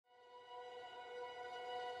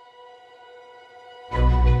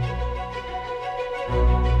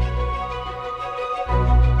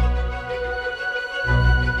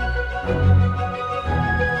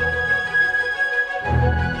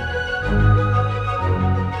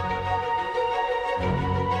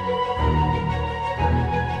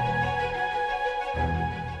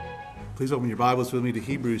Please open your Bibles with me to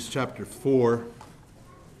Hebrews chapter 4.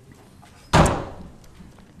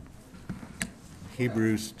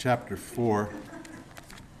 Hebrews chapter 4.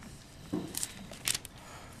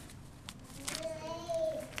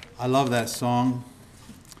 I love that song,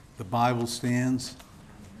 The Bible Stands.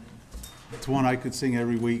 It's one I could sing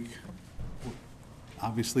every week.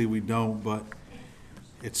 Obviously we don't, but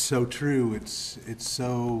it's so true. It's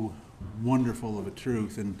so wonderful of a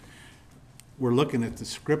truth. And we're looking at the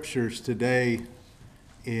scriptures today,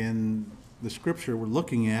 and the scripture we're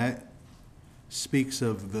looking at speaks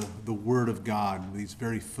of the Word of God, these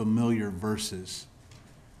very familiar verses,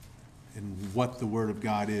 and what the Word of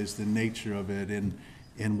God is, the nature of it,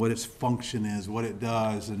 and what its function is, what it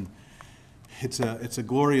does. And it's a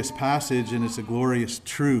glorious passage, and it's a glorious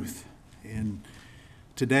truth. And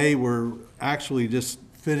today we're actually just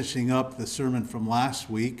finishing up the sermon from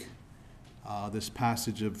last week. This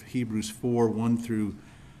passage of Hebrews 4, 1 through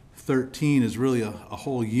 13 is really a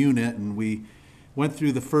whole unit, and we went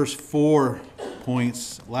through the first 4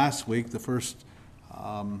 points last week, the first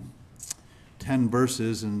 10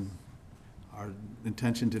 verses, and our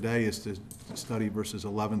intention today is to study verses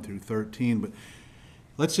 11 through 13. But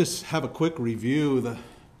let's just have a quick review.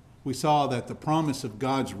 We saw that the promise of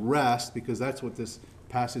God's rest, because that's what this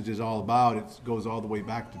passage is all about. It goes all the way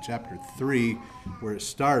back to chapter 3 where it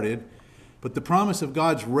started. But the promise of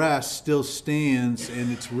God's rest still stands,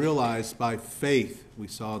 and it's realized by faith, we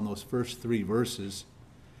saw in those first 3 verses.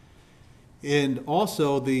 And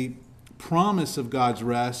also the promise of God's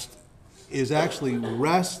rest is actually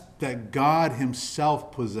rest that God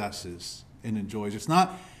himself possesses and enjoys.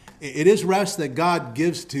 It is rest that God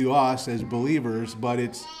gives to us as believers, but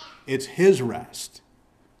it's his rest.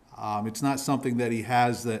 It's not something that he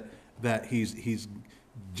has that he's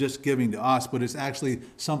just giving to us, but it's actually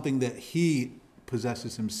something that he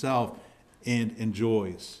possesses himself and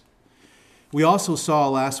enjoys. We also saw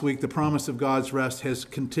last week the promise of God's rest has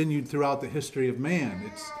continued throughout the history of man.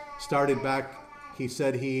 It's started back, he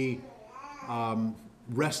said he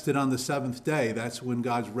rested on the 7th day. That's when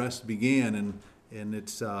God's rest began, and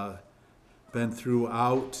it's been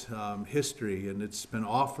throughout history, and it's been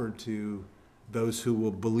offered to those who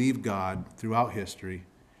will believe God throughout history.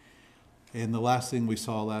 And the last thing we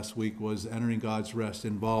saw last week was entering God's rest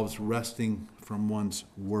involves resting from one's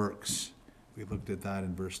works. We looked at that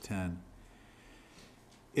in verse 10.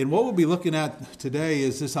 And what we'll be looking at today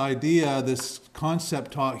is this idea, this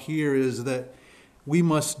concept taught here is that we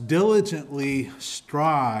must diligently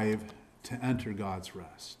strive to enter God's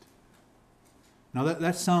rest. Now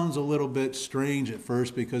that sounds a little bit strange at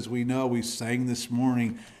first, because we know we sang this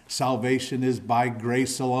morning, salvation is by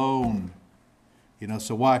grace alone.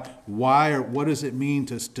 So what does it mean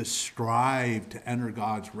to strive to enter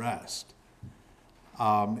God's rest?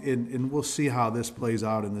 And we'll see how this plays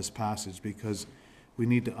out in this passage, because we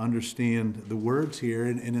need to understand the words here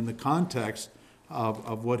and in the context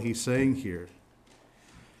of what he's saying here.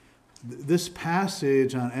 This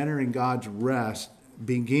passage on entering God's rest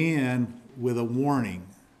began with a warning.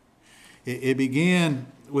 It began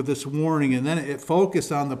with this warning, and then it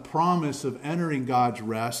focused on the promise of entering God's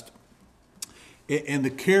rest and the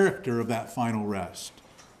character of that final rest.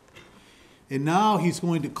 And now he's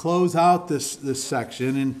going to close out this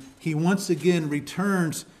section, and he once again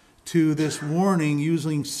returns to this warning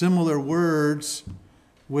using similar words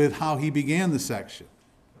with how he began the section.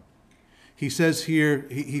 He says here,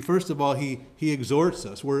 he first of all, he exhorts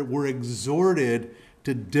us. We're exhorted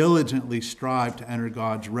to diligently strive to enter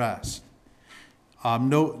God's rest.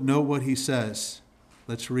 Note what he says.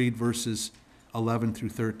 Let's read verses 11 through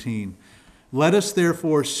 13. Let us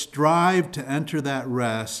therefore strive to enter that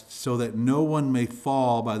rest, so that no one may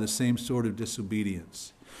fall by the same sort of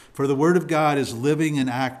disobedience. For the word of God is living and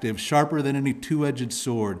active, sharper than any two-edged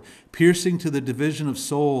sword, piercing to the division of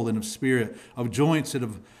soul and of spirit, of joints and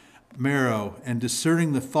of marrow, and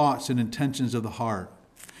discerning the thoughts and intentions of the heart.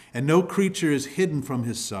 And no creature is hidden from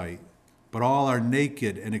his sight, but all are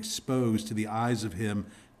naked and exposed to the eyes of him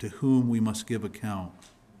to whom we must give account.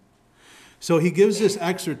 So he gives this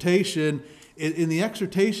exhortation, and the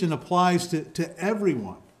exhortation applies to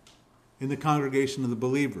everyone in the congregation of the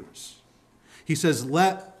believers. He says,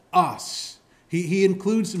 let us. He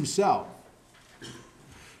includes himself.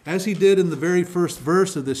 As he did in the very first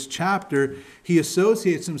verse of this chapter, he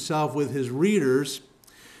associates himself with his readers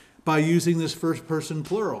by using this first person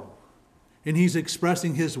plural. And he's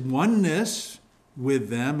expressing his oneness with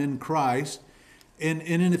them in Christ. And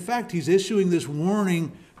in effect, he's issuing this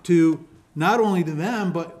warning to not only to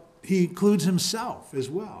them, but he includes himself as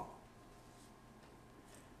well.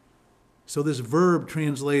 So this verb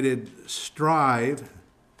translated strive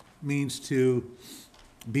means to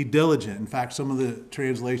Be diligent. In fact, some of the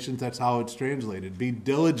translations, that's how it's translated. Be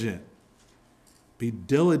diligent. Be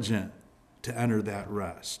diligent to enter that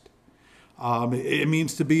rest. It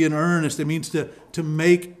means to be in earnest. It means to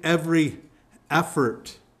make every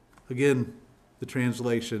effort. Again, the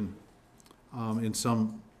translation in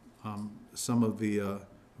some of the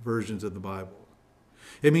versions of the Bible.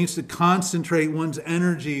 It means to concentrate one's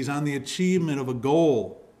energies on the achievement of a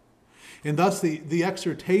goal. And thus the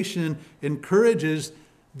exhortation encourages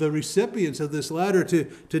the recipients of this letter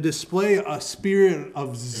to display a spirit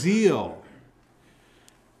of zeal.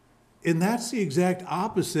 And that's the exact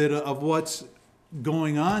opposite of what's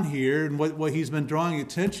going on here and what he's been drawing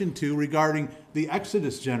attention to regarding the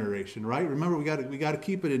Exodus generation, right? Remember, we got to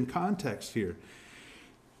keep it in context here.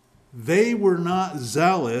 They were not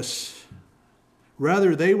zealous,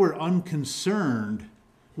 rather they were unconcerned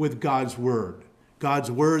with God's word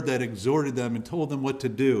that exhorted them and told them what to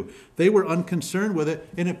do. They were unconcerned with it,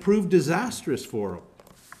 and it proved disastrous for them.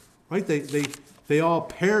 Right? They all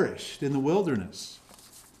perished in the wilderness.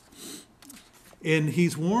 And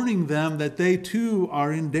he's warning them that they too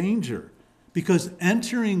are in danger, because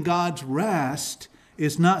entering God's rest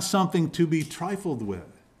is not something to be trifled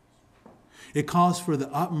with. It calls for the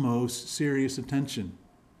utmost serious attention.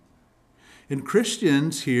 And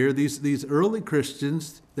Christians here, these early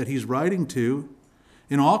Christians that he's writing to,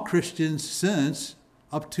 and all Christians since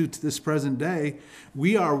up to this present day,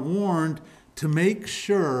 we are warned to make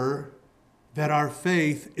sure that our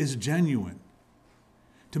faith is genuine.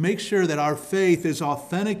 To make sure that our faith is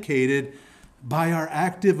authenticated by our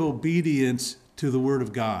active obedience to the Word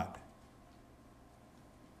of God.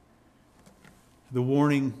 The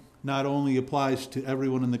warning not only applies to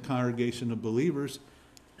everyone in the congregation of believers,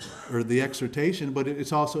 or the exhortation, but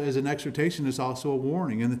it's also, as an exhortation, it's also a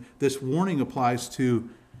warning. And this warning applies to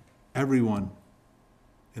everyone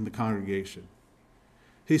in the congregation.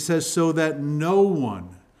 He says, so that no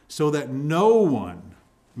one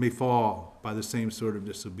may fall by the same sort of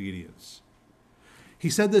disobedience. He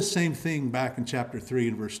said this same thing back in chapter 3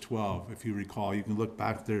 and verse 12, if you recall. You can look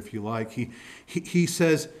back there if you like. He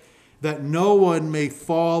says that no one may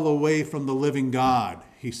fall away from the living God,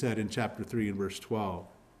 he said in chapter 3 and verse 12.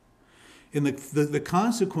 And the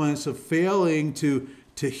consequence of failing to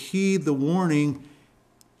heed the warning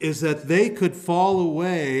is that they could fall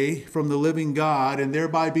away from the living God and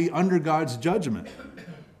thereby be under God's judgment.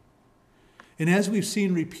 And as we've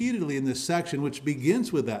seen repeatedly in this section, which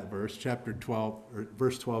begins with that verse, chapter 12, or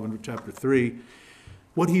verse 12 in chapter 3,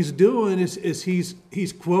 what he's doing is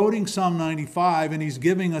he's quoting Psalm 95, and he's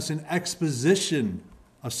giving us an exposition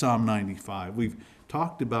of Psalm 95. We've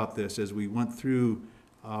talked about this as we went through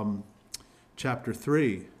chapter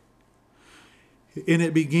 3. And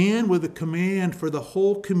it began with a command for the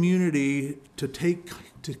whole community to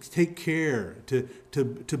take care,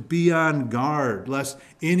 to be on guard, lest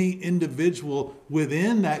any individual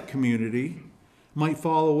within that community might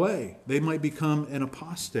fall away. They might become an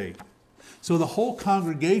apostate. So the whole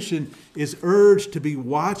congregation is urged to be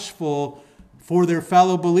watchful for their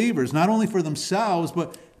fellow believers, not only for themselves,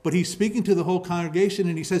 but he's speaking to the whole congregation,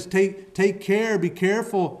 and he says, take care, be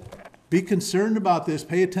careful, be concerned about this,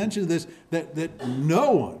 pay attention to this, that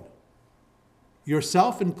no one,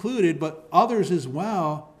 yourself included, but others as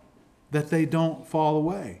well, that they don't fall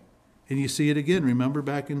away. And you see it again, remember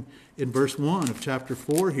back in verse 1 of chapter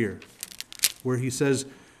 4 here, where he says,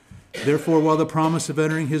 therefore, while the promise of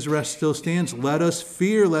entering his rest still stands, let us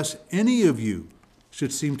fear lest any of you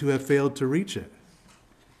should seem to have failed to reach it.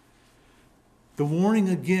 The warning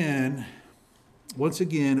again, once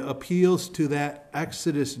again, appeals to that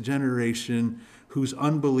Exodus generation whose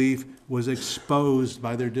unbelief was exposed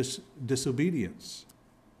by their disobedience.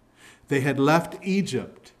 They had left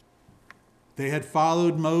Egypt. They had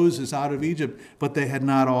followed Moses out of Egypt, but they had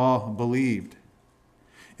not all believed.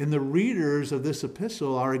 And the readers of this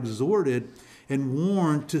epistle are exhorted and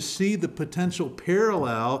warned to see the potential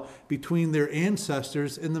parallel between their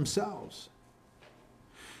ancestors and themselves.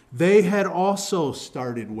 They had also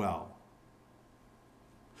started well.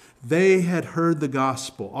 They had heard the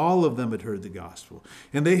gospel. All of them had heard the gospel.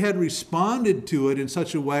 And they had responded to it in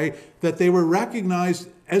such a way that they were recognized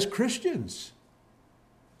as Christians.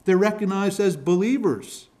 They're recognized as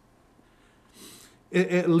believers.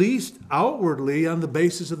 At least outwardly on the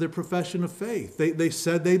basis of their profession of faith. They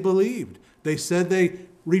said they believed. They said they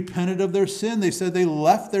repented of their sin. They said they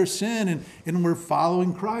left their sin and were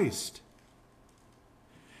following Christ.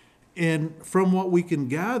 And from what we can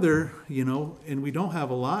gather, and we don't have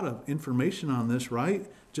a lot of information on this, right?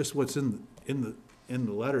 Just what's in the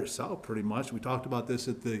letter itself, pretty much. We talked about this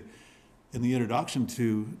in the introduction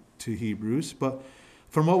to Hebrews. But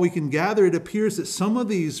From what we can gather, it appears that some of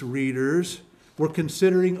these readers were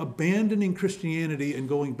considering abandoning Christianity and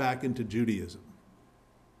going back into Judaism.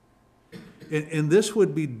 And this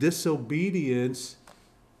would be disobedience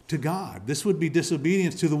to God. This would be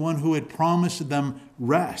disobedience to the one who had promised them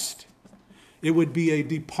rest. It would be a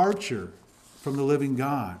departure from the living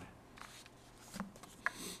God.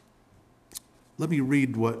 Let me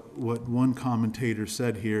read what one commentator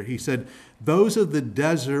said here. He said, "Those of the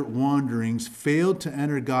desert wanderings failed to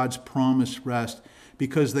enter God's promised rest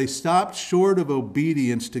because they stopped short of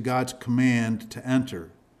obedience to God's command to enter.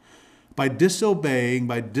 By disobeying,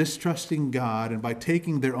 by distrusting God, and by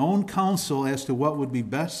taking their own counsel as to what would be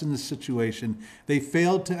best in the situation, they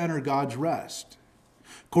failed to enter God's rest.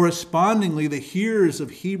 Correspondingly, the hearers of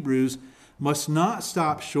Hebrews must not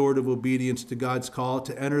stop short of obedience to God's call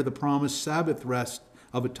to enter the promised Sabbath rest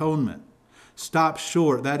of atonement. Stop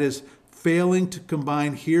short, that is, failing to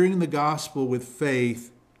combine hearing the gospel with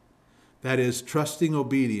faith, that is, trusting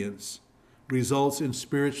obedience, results in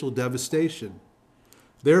spiritual devastation.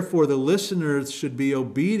 Therefore, the listeners should be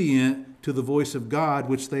obedient to the voice of God,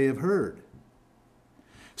 which they have heard."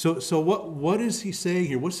 So what is he saying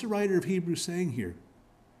here? What's the writer of Hebrews saying here?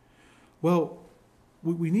 Well,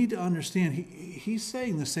 we need to understand he's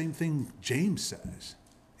saying the same thing James says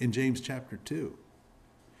in James chapter 2.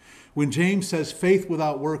 When James says faith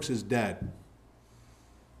without works is dead.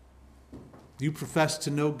 You profess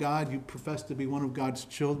to know God. You profess to be one of God's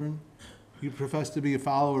children. You profess to be a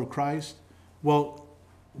follower of Christ. Well,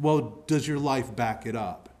 does your life back it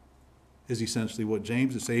up? Is essentially what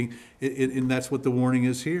James is saying, and that's what the warning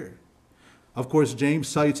is here. Of course, James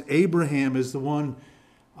cites Abraham as the one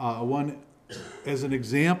as an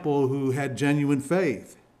example who had genuine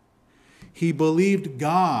faith. He believed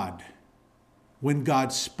God when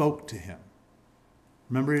God spoke to him.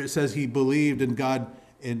 Remember, it says he believed in God,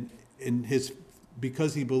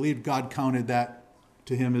 because he believed, God counted that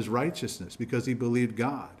to him as righteousness, because he believed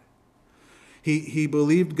God. He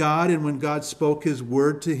believed God, and when God spoke his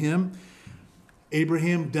word to him,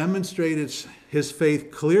 Abraham demonstrated his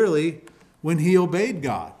faith clearly when he obeyed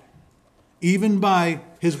God, even by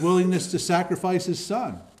his willingness to sacrifice his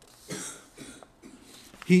son.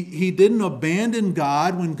 He didn't abandon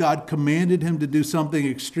God when God commanded him to do something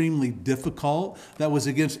extremely difficult that was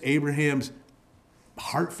against Abraham's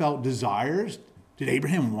heartfelt desires. Did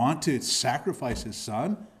Abraham want to sacrifice his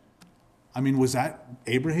son? I mean, was that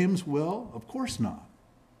Abraham's will? Of course not.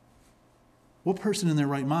 What person in their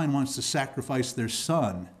right mind wants to sacrifice their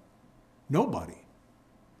son? Nobody.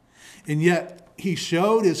 And yet, he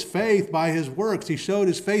showed his faith by his works. He showed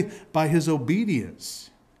his faith by his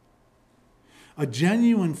obedience. A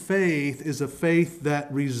genuine faith is a faith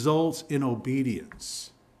that results in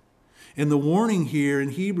obedience. And the warning here in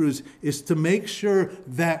Hebrews is to make sure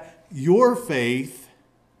that your faith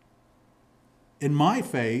and my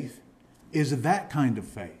faith is that kind of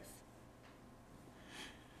faith.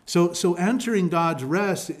 So entering God's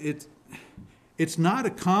rest, it's not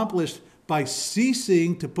accomplished by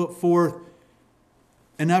ceasing to put forth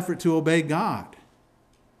an effort to obey God.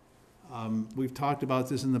 We've talked about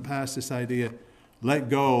this in the past, this idea, let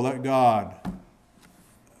go, let God.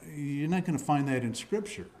 You're not going to find that in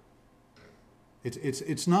Scripture.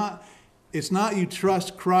 It's not you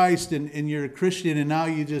trust Christ and you're a Christian and now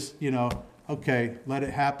you just, okay, let it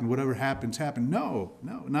happen. Whatever happens, happen. No,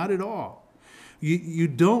 not at all. You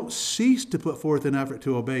don't cease to put forth an effort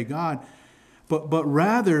to obey God, but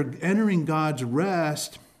rather entering God's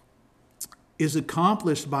rest is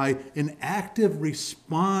accomplished by an active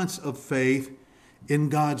response of faith in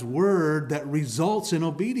God's word that results in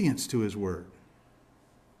obedience to his word.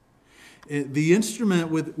 The instrument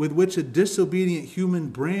with which a disobedient human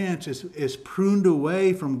branch is pruned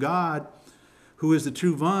away from God, who is the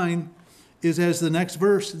true vine, is, as the next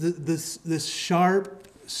verse, this sharp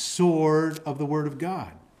sword of the word of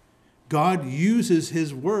God. God uses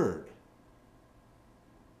his word.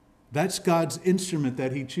 That's God's instrument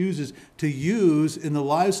that he chooses to use in the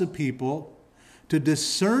lives of people to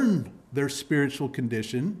discern their spiritual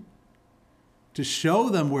condition, to show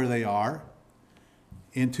them where they are,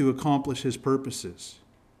 and to accomplish his purposes.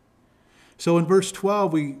 So in verse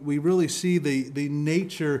 12, we really see the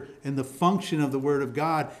nature and the function of the Word of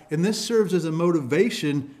God. And this serves as a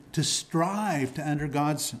motivation to strive to enter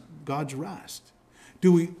God's rest.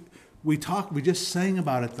 We just sang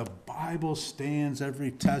about it. The Bible stands every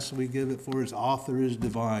test we give it, for its author is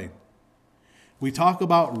divine. We talk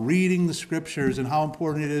about reading the scriptures and how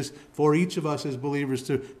important it is for each of us as believers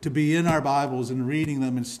to be in our Bibles and reading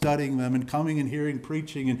them and studying them and coming and hearing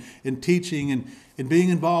preaching and teaching and being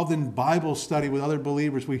involved in Bible study with other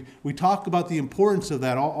believers. We talk about the importance of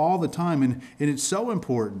that all the time, and it's so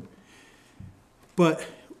important. But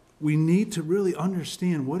we need to really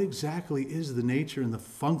understand what exactly is the nature and the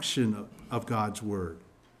function of God's Word.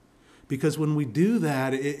 Because when we do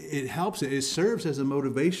that, it helps, it serves as a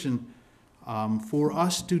motivation for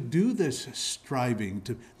us to do this striving,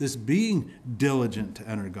 to this being diligent to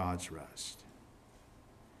enter God's rest.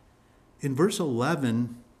 In verse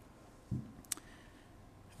 11,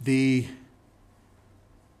 the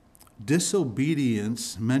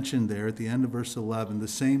disobedience mentioned there at the end of verse 11, the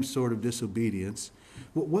same sort of disobedience.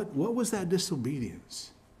 What was that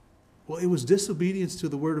disobedience? Well, it was disobedience to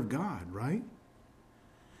the Word of God, right?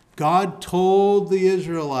 God told the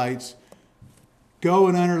Israelites, go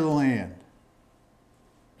and enter the land.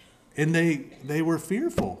 And they were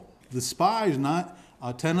fearful. The spies,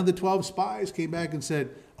 10 of the 12 spies came back and said,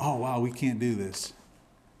 oh, wow, we can't do this.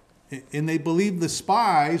 And they believed the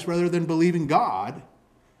spies rather than believing God.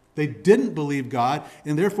 They didn't believe God,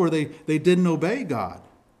 and therefore they didn't obey God.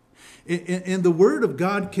 And the Word of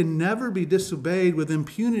God can never be disobeyed with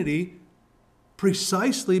impunity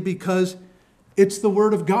precisely because it's the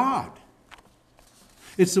Word of God.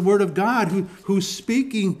 It's the Word of God whose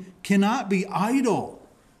speaking cannot be idle.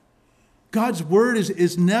 God's Word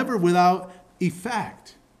is never without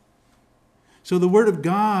effect. So the Word of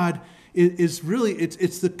God is really,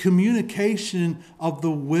 it's the communication of the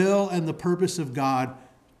will and the purpose of God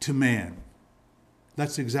to man.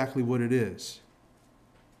 That's exactly what it is.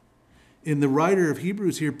 And the writer of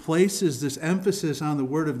Hebrews here places this emphasis on the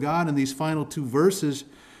Word of God in these final two verses,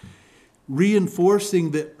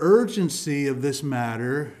 reinforcing the urgency of this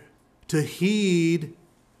matter, to heed,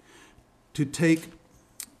 to take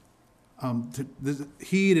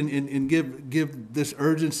heed and give this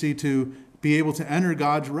urgency to be able to enter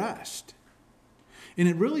God's rest. And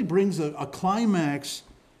it really brings a climax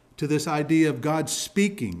to this idea of God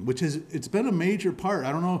speaking, which it's been a major part.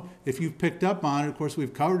 I don't know if you've picked up on it. Of course,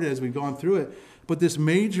 we've covered it as we've gone through it. But this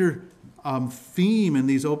major theme in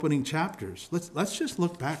these opening chapters. Let's just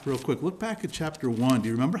look back real quick. Look back at chapter 1. Do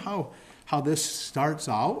you remember how this starts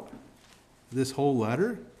out? This whole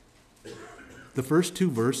letter? The first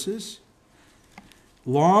two verses.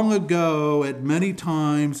 Long ago, at many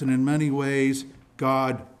times and in many ways,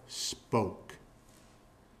 God spoke.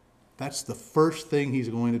 That's the first thing he's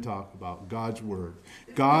going to talk about, God's Word.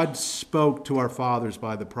 God spoke to our fathers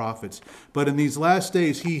by the prophets, but in these last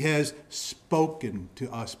days, he has spoken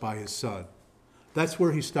to us by his Son. That's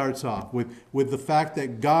where he starts off, with the fact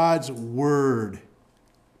that God's Word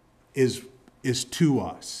is to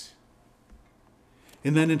us.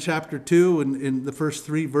 And then in chapter 2, in the first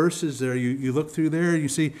 3 verses there, you look through there, you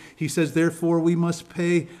see, he says, therefore we must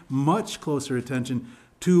pay much closer attention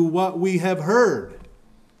to what we have heard.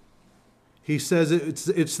 He says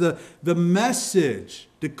it's the message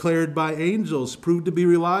declared by angels proved to be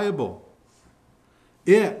reliable.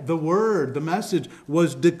 The word, the message,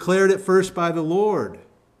 was declared at first by the Lord.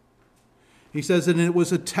 He says, and it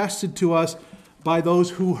was attested to us by those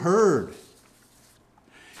who heard.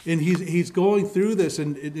 And he's going through this,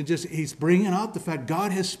 and he's bringing out the fact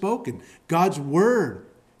God has spoken. God's Word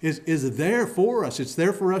is there for us. It's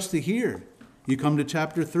there for us to hear. You come to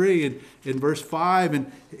chapter 3 and in verse 5,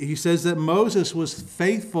 and he says that Moses was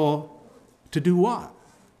faithful to do what?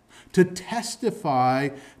 To testify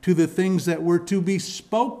to the things that were to be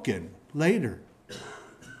spoken later.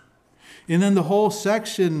 And then the whole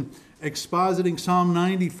section expositing Psalm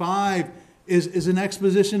 95 is an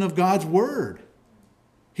exposition of God's Word.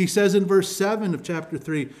 He says in verse 7 of chapter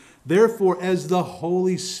 3, therefore, as the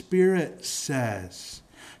Holy Spirit says,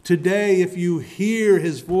 today if you hear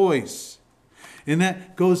his voice, and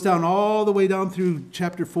that goes down all the way down through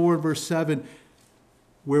chapter 4 and verse 7,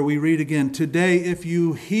 where we read again, today if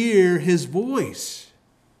you hear his voice,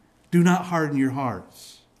 do not harden your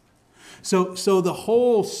hearts. So the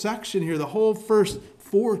whole section here, the whole first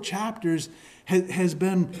 4 chapters has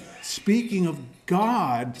been speaking of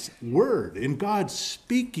God's Word and God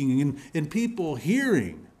speaking and people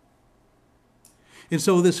hearing. And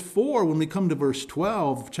so this 4, when we come to verse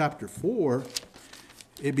 12 of chapter 4,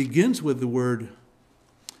 it begins with the word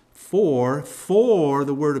for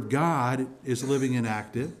the Word of God is living and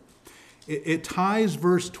active. It ties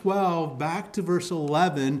verse 12 back to verse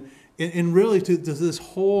 11 and really to this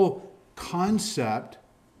whole concept,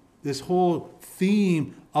 this whole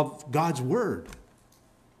theme of God's Word.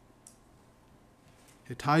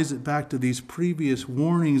 It ties it back to these previous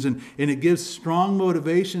warnings, and it gives strong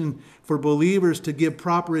motivation for believers to give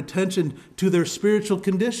proper attention to their spiritual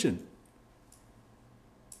condition.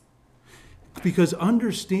 Because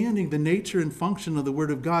understanding the nature and function of the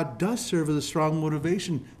Word of God does serve as a strong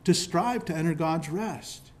motivation to strive to enter God's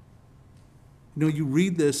rest. You know, you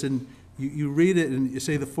read this and you read it and you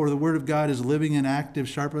say, for the Word of God is living and active,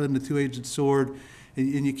 sharper than a two-edged sword.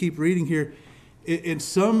 And you keep reading here. And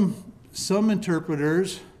some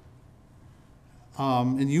interpreters,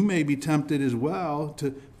 and you may be tempted as well,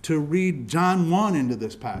 to read John 1 into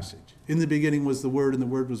this passage. In the beginning was the Word, and the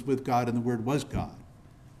Word was with God, and the Word was God,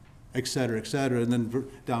 etc., etc. And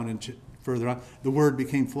then down and further on, the Word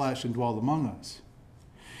became flesh and dwelled among us.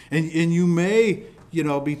 And you may,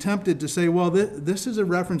 be tempted to say, well, this is a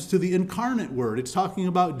reference to the incarnate Word. It's talking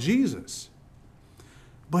about Jesus.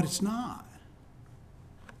 But it's not.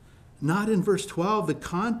 Not in verse 12. The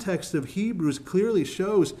context of Hebrews clearly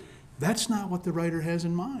shows that's not what the writer has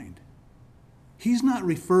in mind. He's not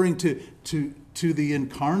referring to the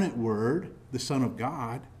incarnate Word, the Son of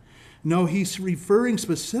God. No, he's referring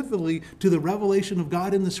specifically to the revelation of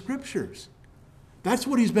God in the Scriptures. That's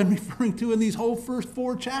what he's been referring to in these whole first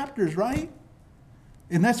 4 chapters, right?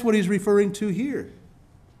 And that's what he's referring to here.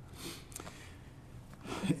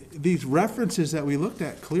 These references that we looked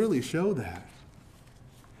at clearly show that.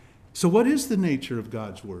 So what is the nature of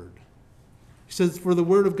God's Word? He says, for the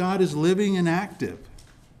Word of God is living and active.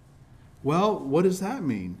 Well, what does that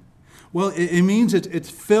mean? Well, it means it's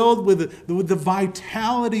filled with the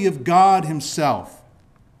vitality of God himself.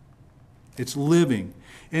 It's living.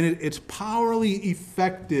 And it's powerfully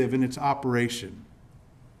effective in its operation.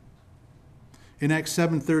 In Acts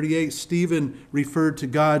 7:38, Stephen referred to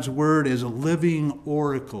God's Word as living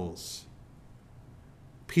oracles.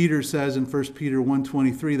 Peter says in 1 Peter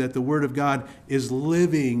 1:23 that the Word of God is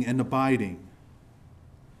living and abiding.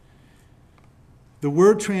 The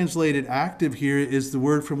word translated active here is the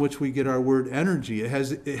word from which we get our word energy. It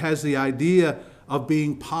has the idea of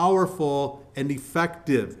being powerful and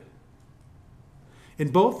effective.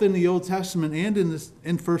 And both in the Old Testament and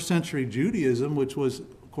in first century Judaism, which was,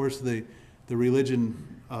 of course, the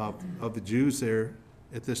religion of the Jews there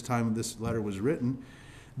at this time this letter was written,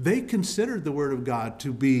 they considered the Word of God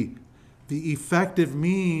to be the effective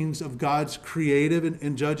means of God's creative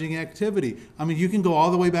and judging activity. I mean, you can go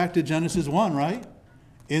all the way back to Genesis 1, right?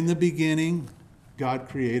 In the beginning, God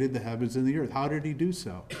created the heavens and the earth. How did he do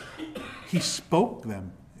so? He spoke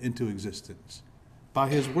them into existence by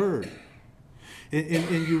his Word.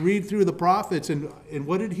 And you read through the prophets, and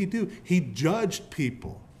what did he do? He judged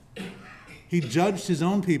people. He judged his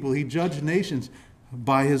own people. He judged nations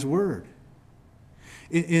by his Word.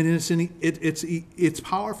 And it's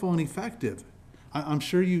powerful and effective. I'm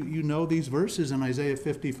sure you know these verses in Isaiah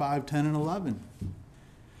 55:10 and 11.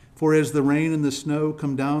 For as the rain and the snow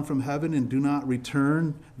come down from heaven and do not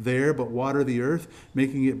return there, but water the earth,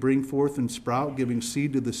 making it bring forth and sprout, giving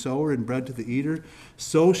seed to the sower and bread to the eater,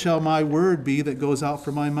 so shall my word be that goes out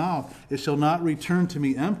from my mouth. It shall not return to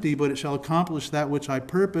me empty, but it shall accomplish that which I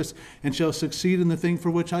purpose, and shall succeed in the thing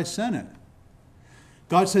for which I sent it.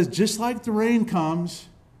 God says, just like the rain comes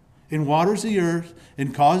and waters the earth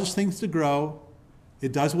and causes things to grow,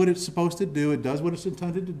 it does what it's supposed to do, it does what it's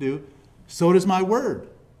intended to do, so does my word.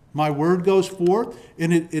 My word goes forth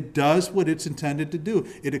and it does what it's intended to do.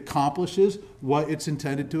 It accomplishes what it's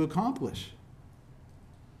intended to accomplish.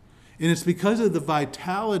 And it's because of the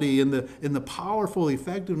vitality and the powerful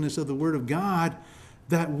effectiveness of the Word of God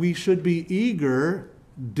that we should be eager,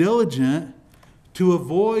 diligent, to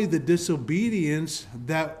avoid the disobedience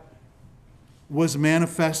that was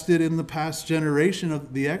manifested in the past generation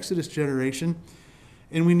of the Exodus generation,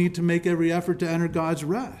 and we need to make every effort to enter God's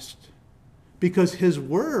rest. Because his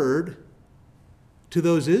word to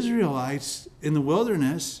those Israelites in the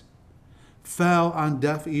wilderness fell on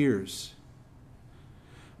deaf ears.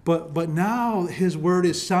 But now his word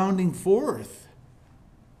is sounding forth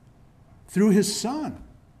through his Son,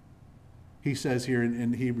 he says here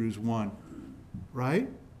in Hebrews 1. Right?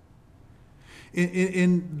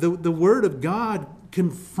 And the Word of God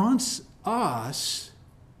confronts us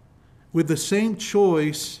with the same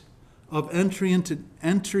choice of entry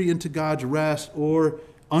into God's rest or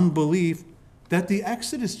unbelief that the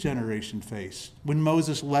Exodus generation faced when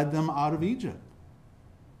Moses led them out of Egypt.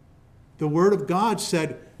 The Word of God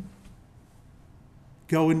said,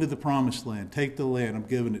 go into the promised land, take the land, I'm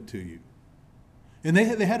giving it to you. And they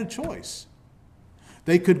had a choice.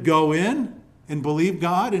 They could go in and believe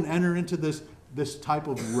God and enter into this type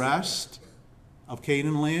of rest of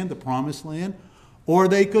Canaan land, the promised land, or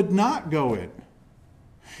they could not go in.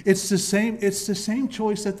 It's the same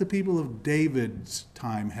choice that the people of David's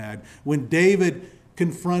time had. When David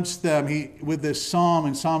confronts them with this psalm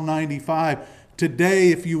in Psalm 95,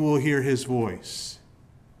 today if you will hear his voice,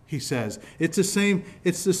 he says. It's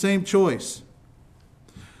the same choice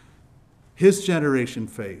his generation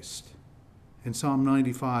faced in Psalm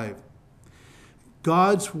 95.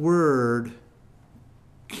 God's word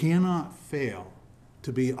cannot fail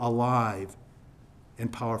to be alive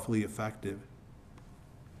and powerfully effective.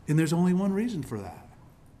 And there's only one reason for that.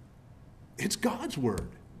 It's God's word.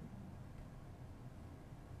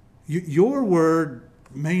 Your word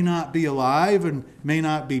may not be alive and may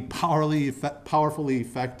not be powerfully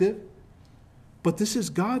effective, but this is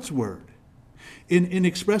God's word. It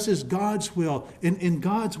expresses God's will, and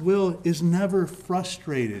God's will is never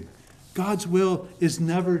frustrated. God's will is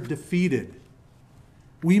never defeated.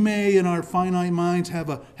 We may, in our finite minds, have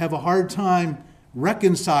a hard time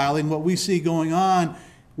reconciling what we see going on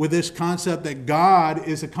with this concept that God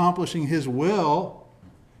is accomplishing his will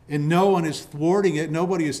and no one is thwarting it,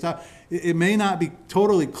 nobody is stopping. It may not be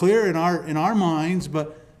totally clear in our minds,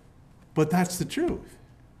 but that's the truth.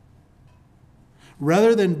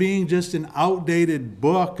 Rather than being just an outdated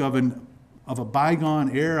book of a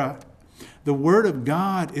bygone era, the Word of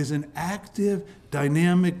God is an active,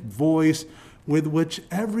 dynamic voice with which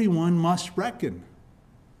everyone must reckon.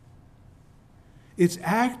 It's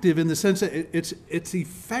active in the sense that it's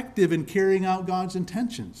effective in carrying out God's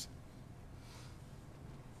intentions.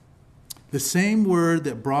 The same word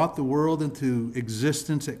that brought the world into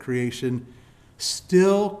existence at creation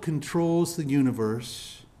still controls the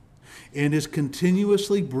universe and is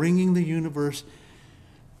continuously bringing the universe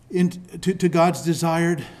to God's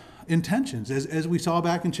desired intentions, as we saw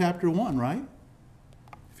back in chapter 1, right?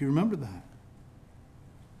 If you remember that.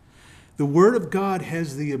 The Word of God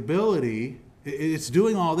has the ability, it's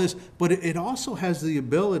doing all this, but it also has the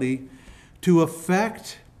ability to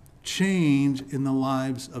affect change in the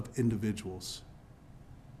lives of individuals.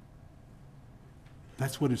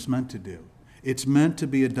 That's what it's meant to do. It's meant to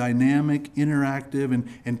be a dynamic, interactive,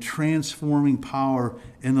 and transforming power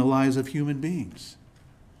in the lives of human beings.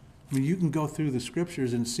 I mean, you can go through the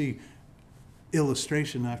scriptures and see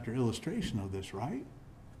illustration after illustration of this, right?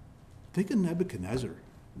 Think of Nebuchadnezzar,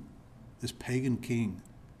 this pagan king.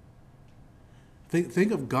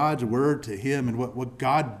 Think of God's word to him and what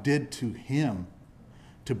God did to him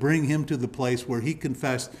to bring him to the place where he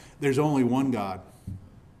confessed there's only one God,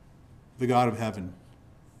 the God of heaven.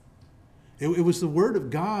 It was the word of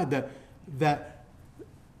God that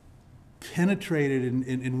penetrated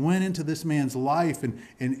and went into this man's life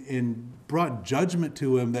and brought judgment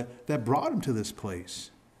to him that brought him to this place.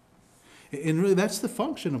 And really that's the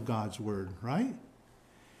function of God's word, right?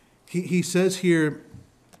 He says here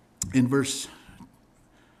in verse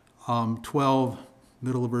 12,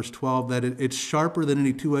 middle of verse 12, that it's sharper than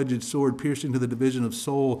any two-edged sword, piercing to the division of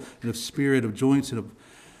soul and of spirit, of joints and of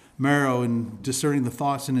marrow, and discerning the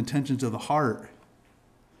thoughts and intentions of the heart.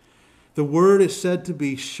 The word is said to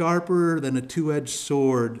be sharper than a two-edged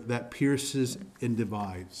sword that pierces and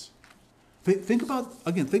divides. Think about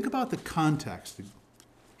the context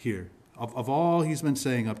here of all he's been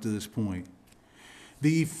saying up to this point.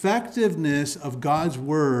 The effectiveness of God's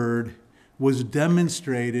word was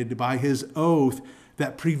demonstrated by his oath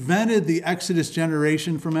that prevented the Exodus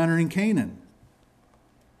generation from entering Canaan.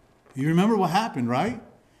 You remember what happened, right?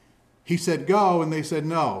 He said, go, and they said,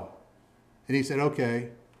 no. And he said, okay,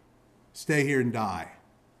 stay here and die.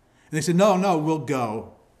 And they said, no, we'll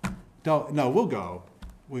go. We'll go.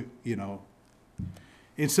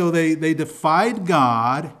 And so they defied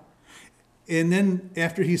God, and then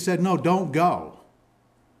after he said, no, don't go,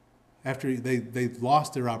 after they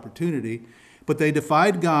lost their opportunity, but they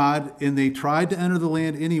defied God and they tried to enter the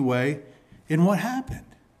land anyway. And what happened?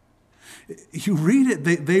 You read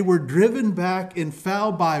it, they were driven back and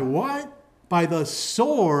fell by what? By the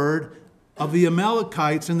sword of the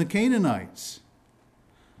Amalekites and the Canaanites.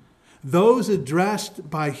 Those addressed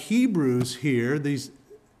by Hebrews here, this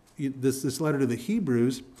letter to the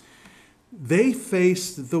Hebrews, they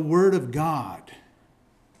faced the word of God,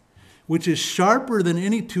 which is sharper than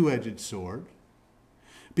any two-edged sword,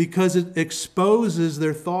 because it exposes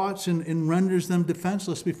their thoughts and renders them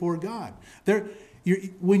defenseless before God.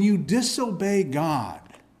 When you disobey God,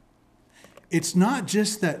 it's not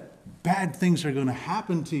just that bad things are going to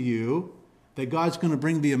happen to you, that God's going to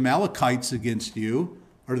bring the Amalekites against you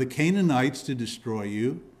or the Canaanites to destroy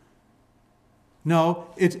you. No,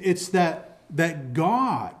 it's that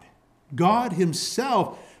God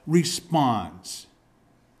himself responds.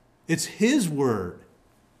 It's his word.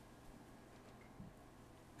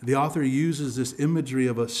 The author uses this imagery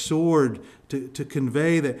of a sword to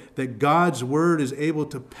convey that God's word is able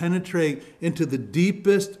to penetrate into the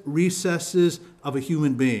deepest recesses of a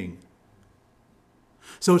human being.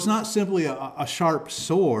 So it's not simply a sharp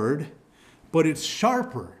sword, but it's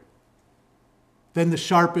sharper than the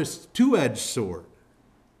sharpest two-edged sword.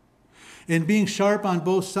 And being sharp on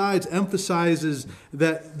both sides emphasizes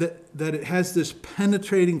that it has this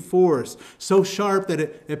penetrating force, so sharp that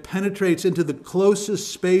it penetrates into the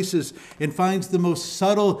closest spaces and finds the most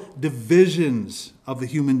subtle divisions of the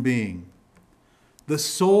human being, the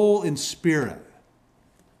soul and spirit.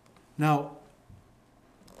 Now,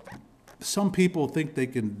 some people think they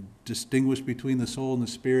can distinguish between the soul and the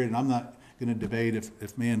spirit, and I'm not going to debate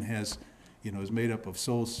if man has, is made up of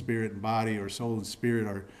soul, spirit, and body, or soul and spirit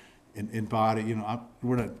are in body.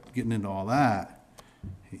 We're not getting into all that.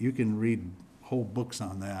 You can read whole books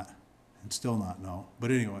on that and still not know.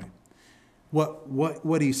 But anyway,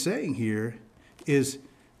 what he's saying here is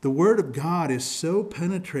the Word of God is so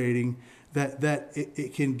penetrating that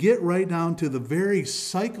it can get right down to the very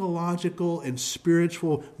psychological and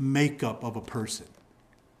spiritual makeup of a person.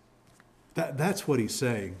 That's what he's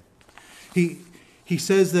saying. He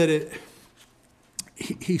says that it.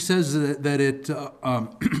 He says that it,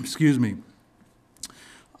 excuse me,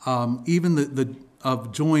 even the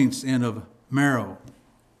of joints and of marrow.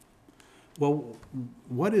 Well,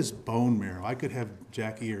 what is bone marrow? I could have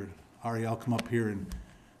Jackie or Ariel come up here, and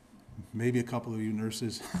maybe a couple of you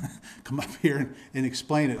nurses come up here and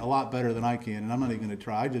explain it a lot better than I can. And I'm not even going to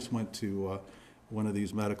try. I just went to one of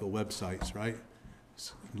these medical websites, right?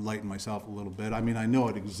 Enlighten myself a little bit. I mean, I know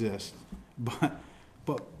it exists,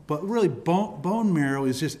 but really, bone marrow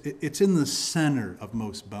is it's in the center of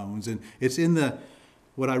most bones. And it's in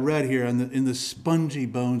what I read here, in the spongy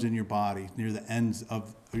bones in your body, near the ends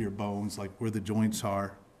of your bones, like where the joints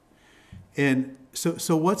are. And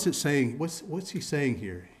so what's it saying? What's he saying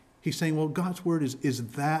here? He's saying, well, God's word is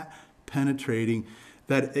that penetrating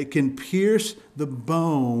that it can pierce the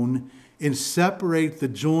bone and separate the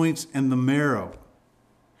joints and the marrow.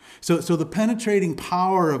 So the penetrating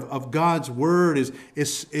power of God's word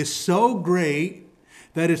is so great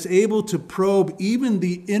that it's able to probe even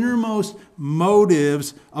the innermost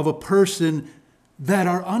motives of a person that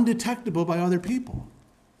are undetectable by other people.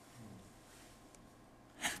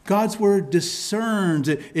 God's word discerns,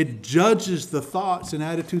 it judges the thoughts and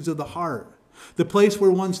attitudes of the heart, the place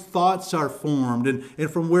where one's thoughts are formed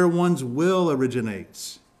and from where one's will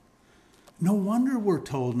originates. No wonder we're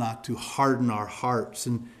told not to harden our hearts,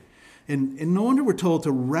 and no wonder we're told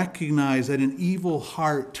to recognize that an evil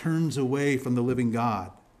heart turns away from the living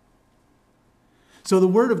God. So the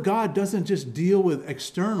Word of God doesn't just deal with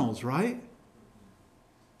externals, right?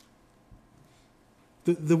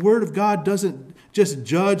 The Word of God doesn't just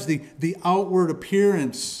judge the outward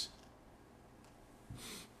appearance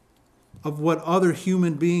of what other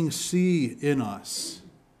human beings see in us.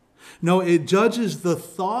 No, it judges the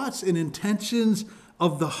thoughts and intentions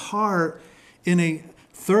of the heart in a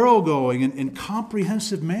thoroughgoing and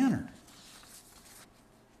comprehensive manner.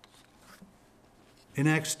 In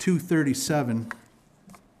Acts 2:37,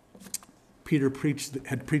 Peter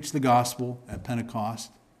had preached the gospel at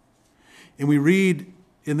Pentecost. And we read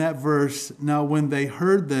in that verse, now when they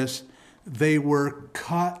heard this, they were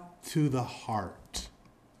cut to the heart.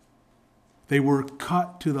 They were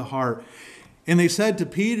cut to the heart. And they said to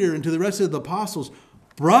Peter and to the rest of the apostles,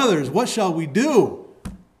 brothers, what shall we do?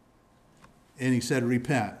 And he said,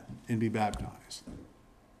 repent and be baptized.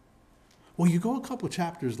 Well, you go a couple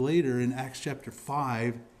chapters later in Acts chapter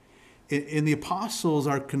 5, and the apostles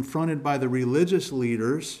are confronted by the religious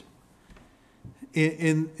leaders.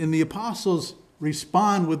 And the apostles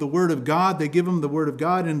respond with the word of God. They give them the word of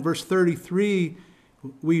God. In verse 33,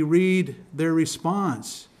 we read their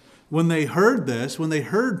response. When they heard this, when they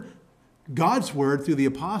heard God's word through the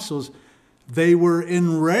apostles, they were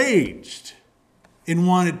enraged and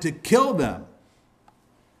wanted to kill them.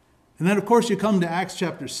 And then, of course, you come to Acts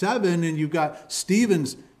chapter 7, and you've got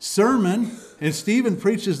Stephen's sermon, and Stephen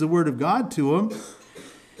preaches the word of God to them.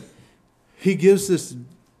 He gives this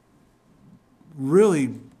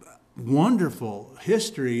really wonderful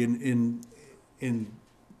history in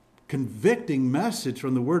convicting message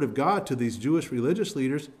from the word of God to these Jewish religious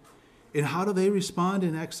leaders. And how do they respond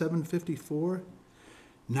in Acts 7:54?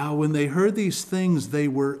 Now, when they heard these things, they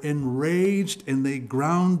were enraged and they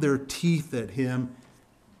ground their teeth at him.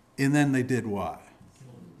 And then they did what?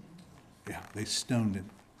 Yeah, they stoned him.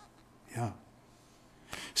 Yeah.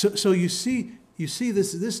 So you see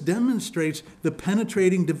this demonstrates the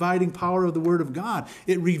penetrating, dividing power of the Word of God.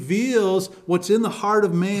 It reveals what's in the heart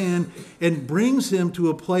of man and brings him to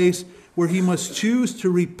a place where he must choose to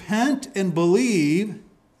repent and believe,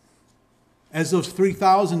 as those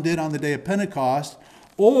 3,000 did on the day of Pentecost,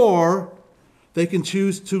 or they can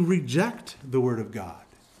choose to reject the Word of God.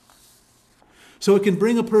 So it can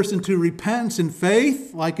bring a person to repentance and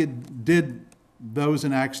faith, like it did those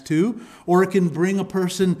in Acts 2, or it can bring a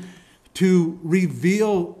person to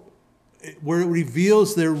reveal, where it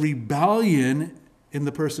reveals their rebellion in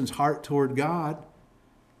the person's heart toward God,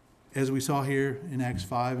 as we saw here in Acts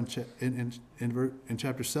 5 and in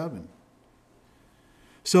chapter 7.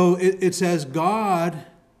 So it says God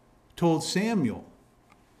told Samuel,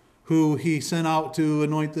 who he sent out to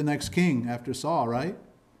anoint the next king after Saul, right?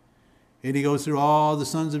 And he goes through all the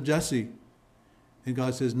sons of Jesse. And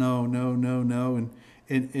God says, no, no, no, no.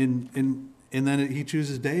 And then he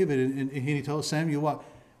chooses David, and he tells Samuel what?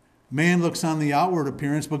 Man looks on the outward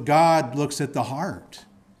appearance, but God looks at the heart.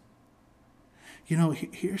 You know,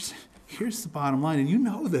 here's the bottom line, and you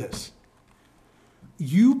know this.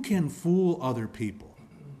 You can fool other people.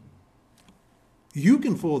 You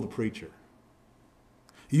can fool the preacher.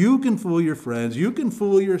 You can fool your friends. You can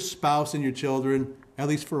fool your spouse and your children, at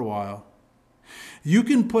least for a while. You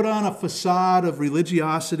can put on a facade of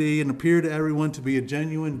religiosity and appear to everyone to be a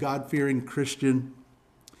genuine, God-fearing Christian,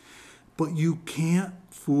 but you can't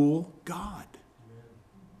fool God.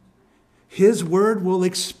 His word will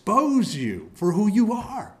expose you for who you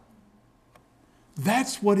are.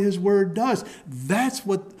 That's what his word does. That's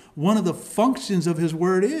what one of the functions of his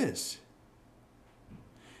word is.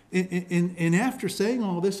 And after saying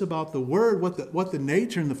all this about the word, what the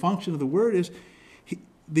nature and the function of the word is,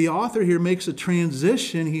 the author here makes a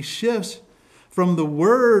transition. He shifts from the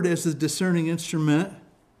word as the discerning instrument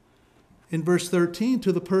in verse 13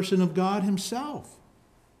 to the person of God himself.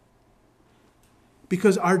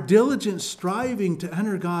 Because our diligent striving to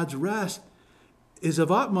enter God's rest is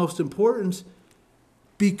of utmost importance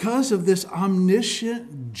because of this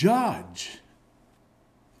omniscient judge,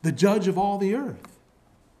 the judge of all the earth.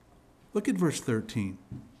 Look at verse 13.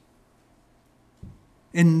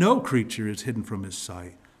 And no creature is hidden from his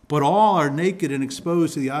sight, but all are naked and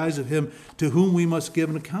exposed to the eyes of him to whom we must give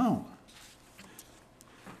an account.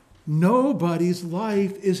 Nobody's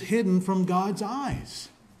life is hidden from God's eyes.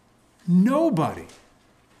 Nobody.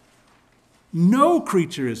 No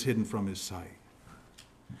creature is hidden from his sight.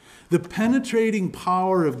 The penetrating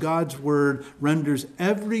power of God's word renders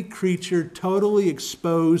every creature totally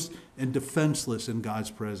exposed and defenseless in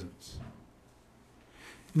God's presence.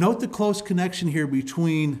 Note the close connection here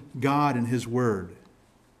between God and his word.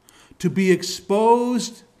 To be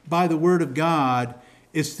exposed by the word of God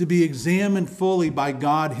is to be examined fully by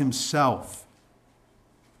God himself,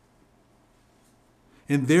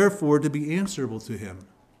 and therefore to be answerable to him.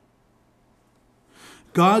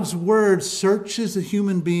 God's word searches a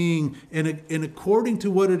human being, and according to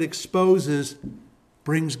what it exposes,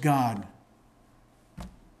 brings God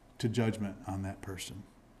to judgment on that person.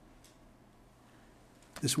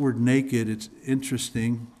 This word naked, it's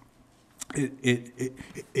interesting.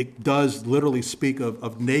 It does literally speak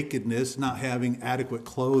of nakedness, not having adequate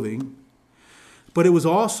clothing. But it was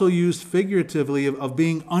also used figuratively of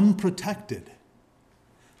being unprotected.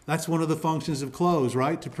 That's one of the functions of clothes,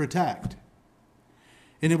 right? To protect.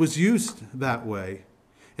 And it was used that way.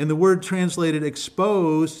 And the word translated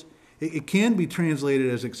exposed, it can be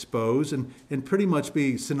translated as exposed and pretty much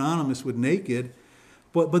be synonymous with naked.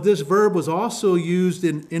 But this verb was also used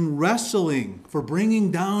in wrestling for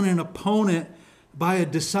bringing down an opponent by a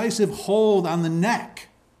decisive hold on the neck.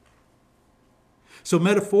 So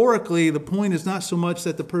metaphorically, the point is not so much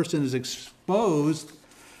that the person is exposed,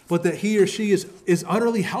 but that he or she is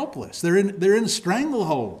utterly helpless. They're in a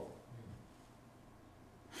stranglehold.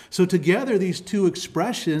 So together, these two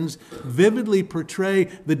expressions vividly portray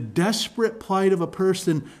the desperate plight of a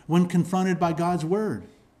person when confronted by God's word.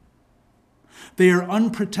 They are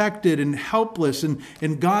unprotected and helpless,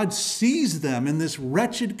 and God sees them in this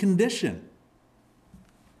wretched condition.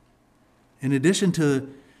 In addition to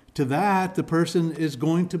that, the person is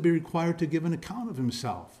going to be required to give an account of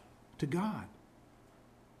himself to God.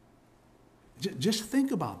 Just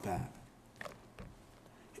think about that.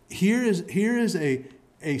 Here is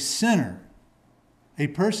a sinner, a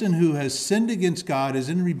person who has sinned against God, is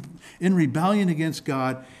in rebellion against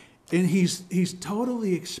God, and he's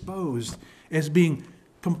totally exposed as being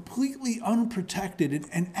completely unprotected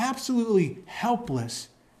and absolutely helpless,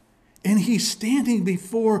 and he's standing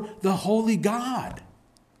before the holy God.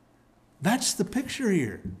 That's the picture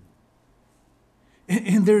here.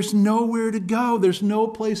 And there's nowhere to go. There's no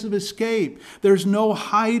place of escape. There's no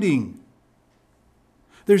hiding.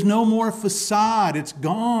 There's no more facade. It's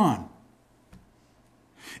gone.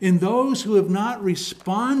 And those who have not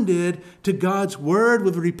responded to God's word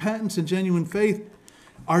with repentance and genuine faith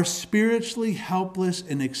are spiritually helpless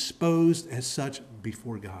and exposed as such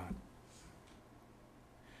before God.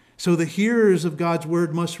 So the hearers of God's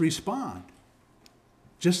word must respond,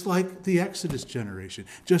 just like the Exodus generation,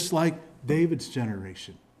 just like David's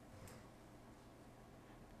generation.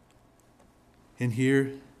 And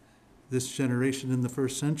here, this generation in the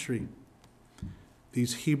first century,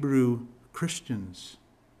 these Hebrew Christians,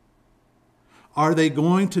 are they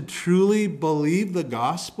going to truly believe the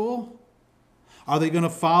gospel? Are they going to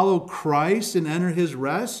follow Christ and enter his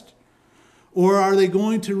rest? Or are they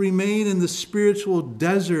going to remain in the spiritual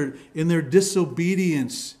desert in their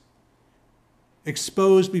disobedience,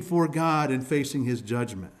 exposed before God and facing his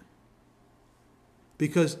judgment?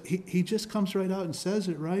 Because he just comes right out and says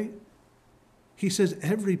it, right? He says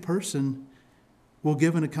every person will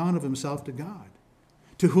give an account of himself to God,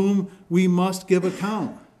 to whom we must give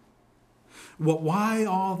account. Why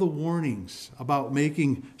all the warnings about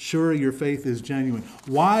making sure your faith is genuine?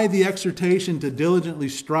 Why the exhortation to diligently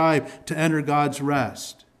strive to enter God's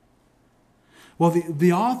rest? Well,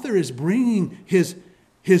 the author is bringing his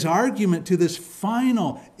argument to this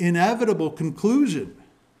final, inevitable conclusion.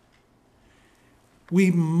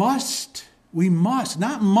 We must,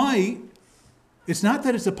 not might. It's not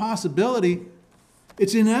that it's a possibility.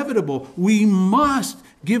 It's inevitable. We must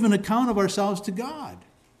give an account of ourselves to God.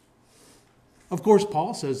 Of course,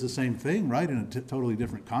 Paul says the same thing, right, in a totally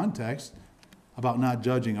different context about not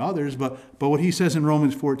judging others. But what he says in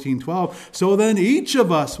Romans 14:12, so then each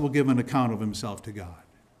of us will give an account of himself to God.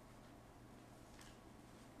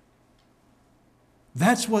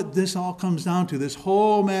 That's what this all comes down to, this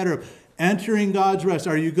whole matter of entering God's rest.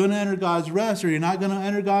 Are you going to enter God's rest? Or are you not going to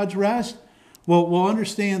enter God's rest? Well, we'll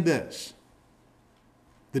understand this.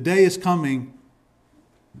 The day is coming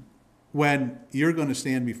when you're going to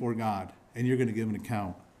stand before God and you're going to give an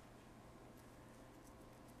account.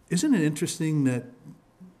 Isn't it interesting that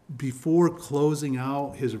before closing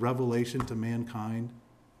out his revelation to mankind,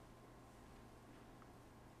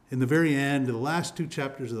 in the very end, the last 2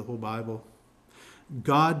 chapters of the whole Bible,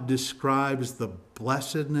 God describes the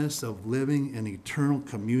blessedness of living in eternal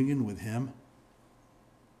communion with him.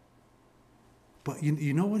 But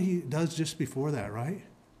you know what he does just before that, right?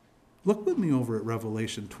 Look with me over at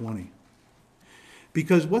Revelation 20.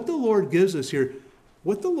 Because what the Lord gives us here,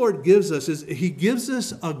 is he gives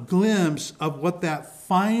us a glimpse of what that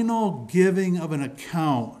final giving of an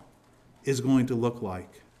account is going to look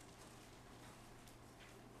like.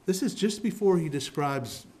 This is just before he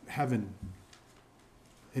describes heaven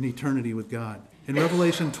and eternity with God. In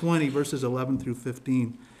Revelation 20, verses 11 through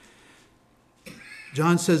 15,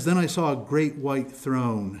 John says, then I saw a great white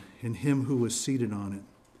throne and him who was seated on it.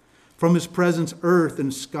 From his presence, earth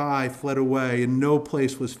and sky fled away, and no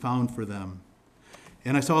place was found for them.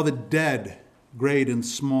 And I saw the dead, great and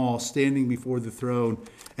small, standing before the throne,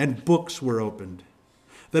 and books were opened.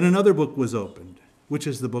 Then another book was opened, which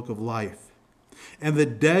is the book of life. And the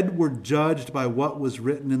dead were judged by what was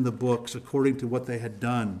written in the books, according to what they had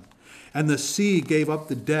done. And the sea gave up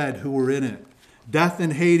the dead who were in it. Death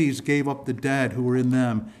and Hades gave up the dead who were in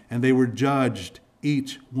them, and they were judged,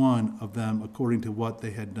 each one of them according to what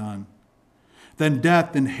they had done. Then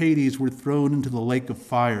death and Hades were thrown into the lake of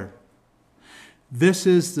fire. This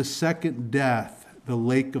is the second death, the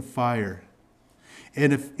lake of fire.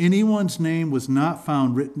 And if anyone's name was not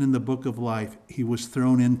found written in the book of life, he was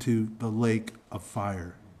thrown into the lake of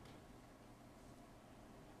fire.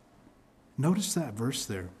 Notice that verse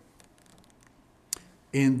there.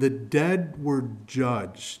 And the dead were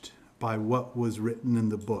judged by what was written in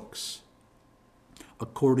the books,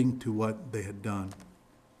 according to what they had done.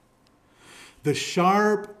 The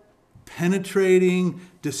sharp, penetrating,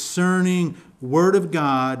 discerning Word of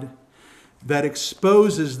God that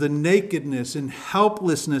exposes the nakedness and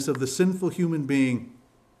helplessness of the sinful human being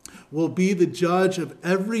will be the judge of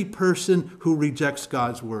every person who rejects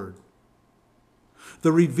God's Word.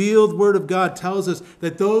 The revealed Word of God tells us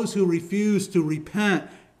that those who refuse to repent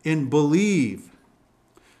and believe,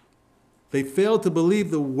 they failed to believe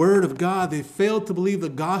the Word of God, they failed to believe the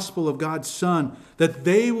gospel of God's Son, that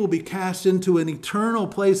they will be cast into an eternal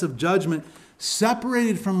place of judgment,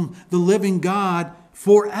 separated from the living God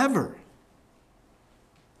forever.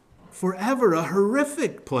 Forever, a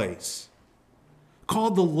horrific place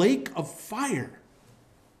called the lake of fire.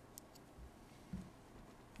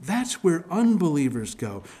 That's where unbelievers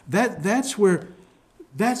go. That's where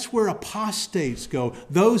apostates go.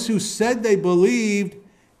 Those who said they believed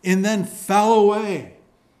and then fell away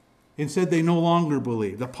and said they no longer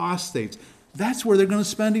believed. Apostates. That's where they're going to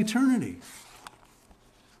spend eternity.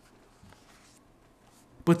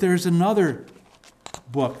 But there's another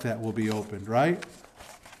book that will be opened, right?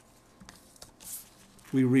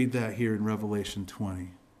 We read that here in Revelation 20.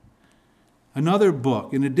 Another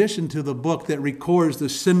book, in addition to the book that records the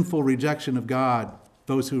sinful rejection of God,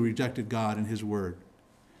 those who rejected God and His Word.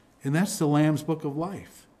 And that's the Lamb's Book of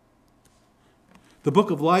Life. The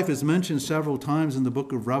Book of Life is mentioned several times in the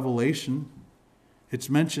book of Revelation. It's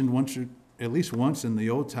mentioned once, or at least once in the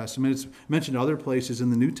Old Testament. It's mentioned other places in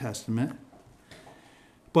the New Testament.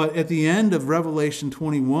 But at the end of Revelation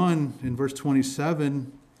 21, in verse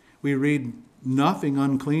 27, we read, nothing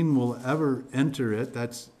unclean will ever enter it.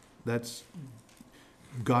 That's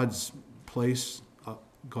God's place,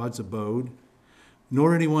 God's abode.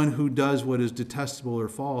 Nor anyone who does what is detestable or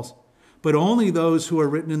false, but only those who are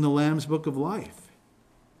written in the Lamb's Book of Life.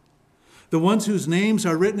 The ones whose names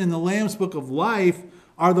are written in the Lamb's Book of Life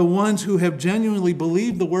are the ones who have genuinely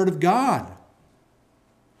believed the Word of God.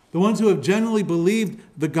 The ones who have genuinely believed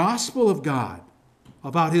the gospel of God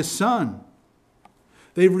about His Son.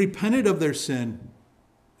 They've repented of their sin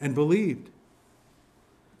and believed.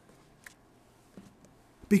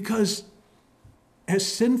 Because as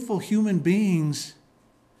sinful human beings,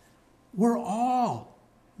 we're all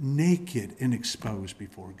naked and exposed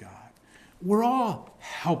before God. We're all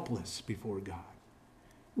helpless before God.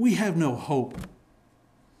 We have no hope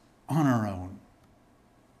on our own.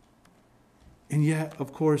 And yet,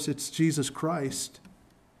 of course, it's Jesus Christ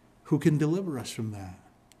who can deliver us from that.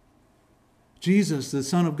 Jesus, the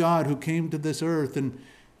Son of God, who came to this earth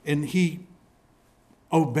and He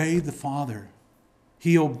obeyed the Father.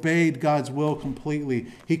 He obeyed God's will completely.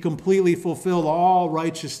 He completely fulfilled all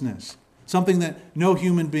righteousness, something that no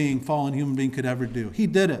human being, fallen human being, could ever do. He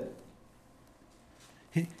did it.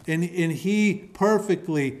 And He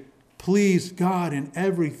perfectly pleased God in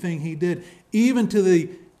everything He did, even to the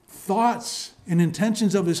thoughts and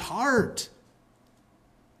intentions of His heart.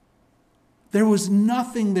 There was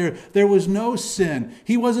nothing there. There was no sin.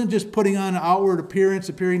 He wasn't just putting on an outward appearance,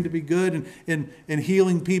 appearing to be good and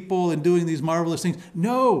healing people and doing these marvelous things.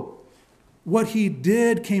 No. What He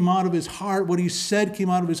did came out of His heart. What He said came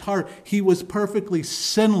out of His heart. He was perfectly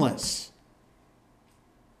sinless.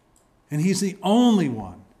 And He's the only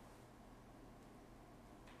one.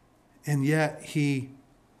 And yet He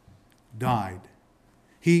died.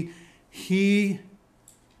 He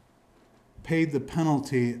paid the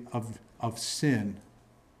penalty of sin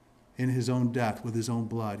in His own death with His own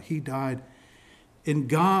blood. He died. In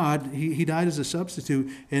God, he died as a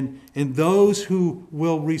substitute. And those who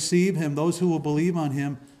will receive Him, those who will believe on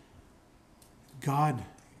Him, God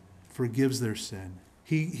forgives their sin.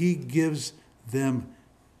 He gives them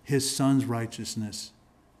His Son's righteousness,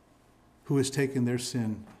 who has taken their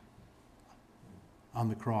sin on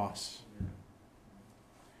the cross.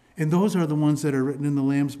 And those are the ones that are written in the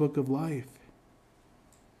Lamb's Book of Life.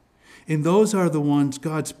 And those are the ones,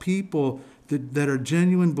 God's people, that are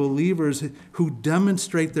genuine believers who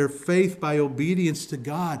demonstrate their faith by obedience to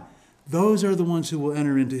God. Those are the ones who will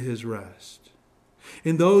enter into His rest.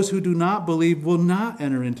 And those who do not believe will not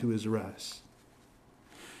enter into His rest.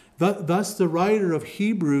 Thus, the writer of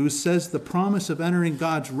Hebrews says the promise of entering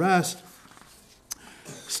God's rest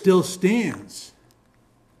still stands.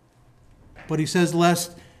 But he says,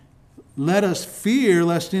 let us fear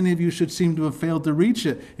lest any of you should seem to have failed to reach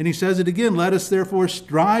it. And he says it again, let us therefore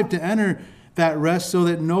strive to enter that rest so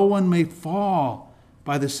that no one may fall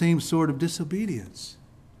by the same sort of disobedience.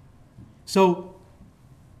 So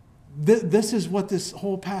this is what this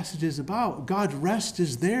whole passage is about. God's rest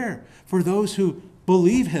is there for those who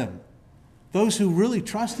believe Him, those who really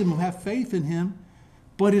trust Him, who have faith in Him,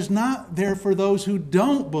 but is not there for those who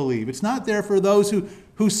don't believe. It's not there for those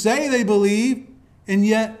who say they believe and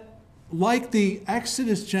yet, like the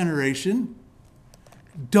Exodus generation,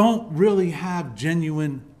 don't really have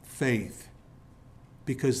genuine faith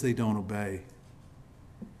because they don't obey.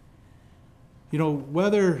 You know,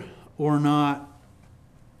 whether or not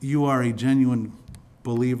you are a genuine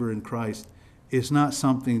believer in Christ is not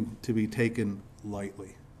something to be taken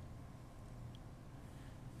lightly.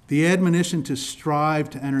 The admonition to strive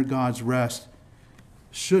to enter God's rest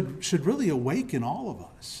should really awaken all of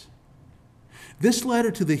us. This letter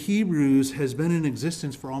to the Hebrews has been in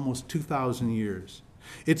existence for almost 2,000 years.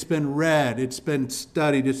 It's been read, it's been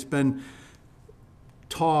studied, it's been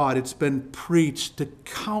taught, it's been preached to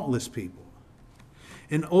countless people.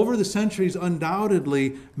 And over the centuries,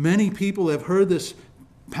 undoubtedly, many people have heard this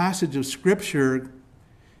passage of Scripture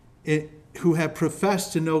who have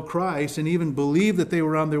professed to know Christ and even believed that they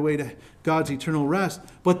were on their way to God's eternal rest,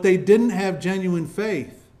 but they didn't have genuine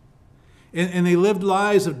faith. And they lived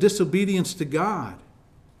lives of disobedience to God.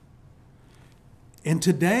 And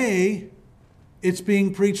today, it's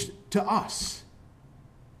being preached to us.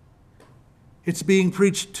 It's being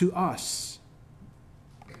preached to us.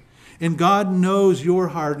 And God knows your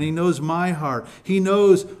heart, and He knows my heart. He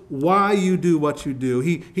knows why you do what you do.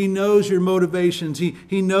 He knows your motivations.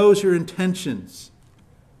 He knows your intentions.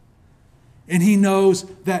 And He knows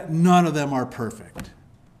that none of them are perfect.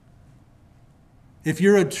 If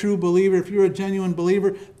you're a true believer, if you're a genuine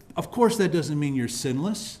believer, of course that doesn't mean you're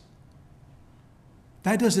sinless.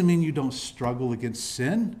 That doesn't mean you don't struggle against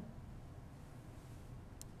sin.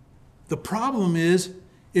 The problem is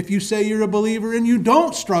if you say you're a believer and you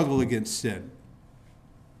don't struggle against sin,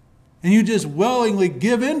 and you just willingly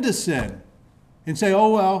give in to sin and say, oh,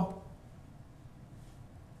 well.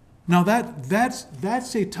 Now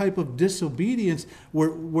that's a type of disobedience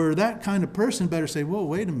where that kind of person better say, whoa,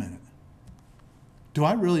 wait a minute. Do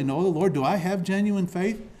I really know the Lord? Do I have genuine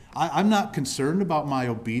faith? I'm not concerned about my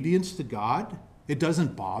obedience to God. It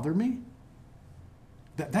doesn't bother me.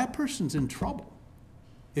 That person's in trouble.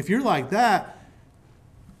 If you're like that,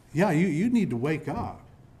 yeah, you need to wake up.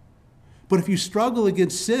 But if you struggle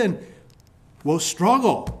against sin, well,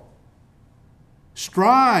 struggle.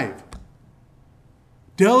 Strive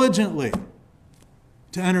diligently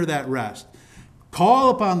to enter that rest. Call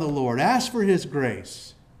upon the Lord. Ask for His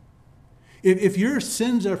grace. If your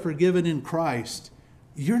sins are forgiven in Christ,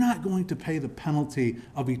 you're not going to pay the penalty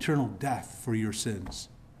of eternal death for your sins.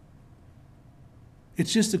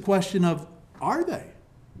 It's just a question of, are they?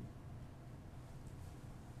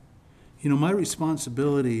 You know, my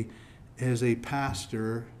responsibility as a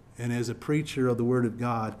pastor and as a preacher of the Word of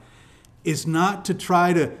God is not to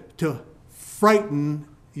try to frighten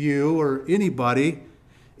you or anybody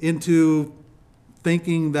into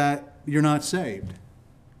thinking that you're not saved.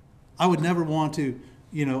 I would never want to,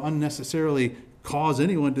 unnecessarily cause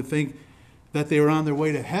anyone to think that they were on their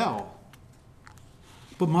way to hell.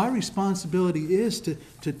 But my responsibility is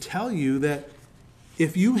to tell you that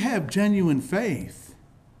if you have genuine faith,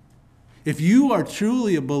 if you are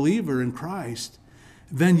truly a believer in Christ,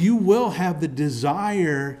 then you will have the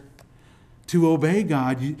desire to obey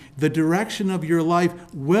God. The direction of your life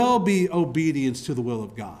will be obedience to the will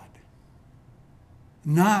of God.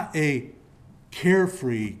 Not a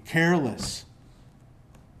carefree, careless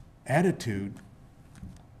attitude.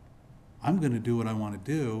 I'm going to do what I want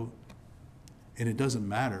to do, and it doesn't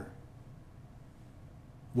matter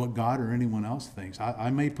what God or anyone else thinks.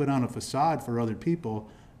 I may put on a facade for other people,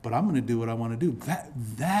 but I'm going to do what I want to do.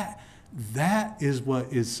 That is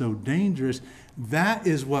what is so dangerous. That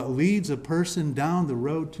is what leads a person down the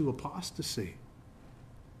road to apostasy.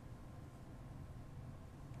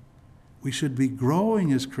 We should be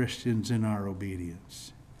growing as Christians in our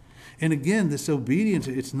obedience. And again, this obedience,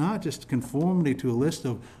 it's not just conformity to a list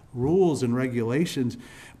of rules and regulations,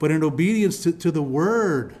 but an obedience to the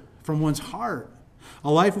Word from one's heart.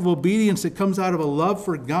 A life of obedience that comes out of a love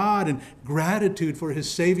for God and gratitude for His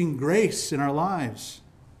saving grace in our lives.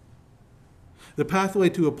 The pathway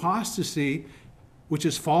to apostasy, which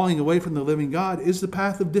is falling away from the living God, is the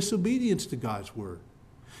path of disobedience to God's Word.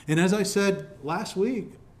 And as I said last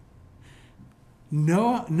week,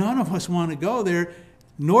 none of us want to go there,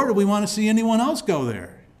 nor do we want to see anyone else go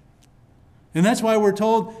there. And that's why we're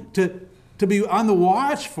told to be on the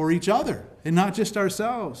watch for each other and not just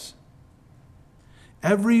ourselves.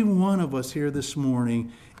 Every one of us here this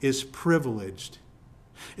morning is privileged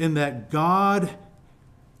in that God,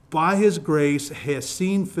 by His grace, has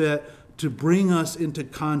seen fit to bring us into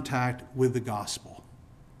contact with the gospel.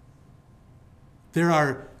 There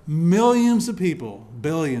are millions of people,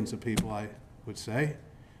 billions of people, I would say,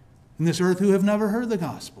 in this earth who have never heard the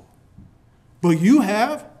gospel. But you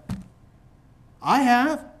have. I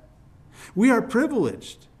have. We are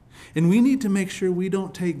privileged. And we need to make sure we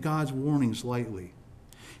don't take God's warnings lightly.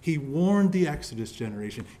 He warned the Exodus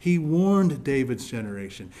generation. He warned David's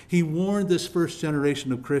generation. He warned this first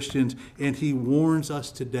generation of Christians, and He warns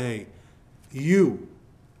us today. You,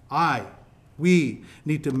 we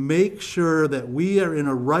need to make sure that we are in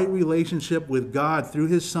a right relationship with God through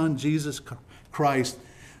His Son, Jesus Christ,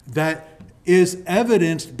 that is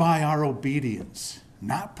evidenced by our obedience.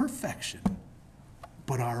 Not perfection,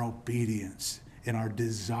 but our obedience and our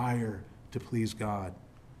desire to please God.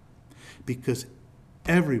 Because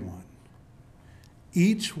everyone,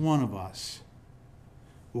 each one of us,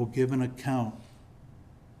 will give an account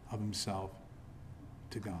of himself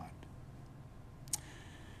to God.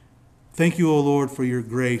 Thank you, O Lord, for your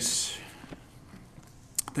grace.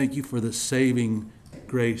 Thank you for the saving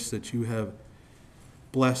grace that you have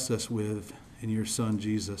blessed us with in your Son,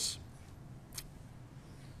 Jesus.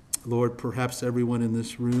 Lord, perhaps everyone in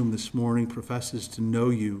this room this morning professes to know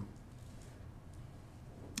you.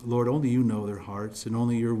 Lord, only you know their hearts, and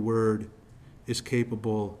only your word is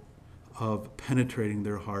capable of penetrating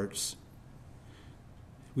their hearts.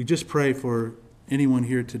 We just pray for anyone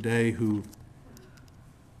here today who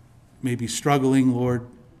may be struggling, Lord,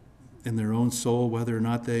 in their own soul, whether or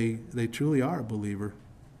not they truly are a believer.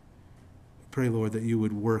 Pray, Lord, that you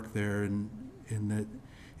would work there, and that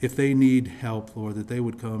if they need help, Lord, that they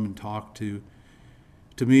would come and talk to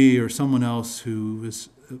me or someone else who is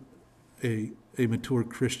a mature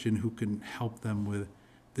Christian who can help them with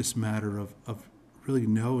this matter of really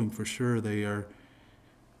knowing for sure they are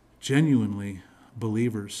genuinely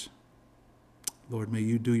believers. Lord, may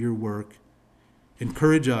you do your work.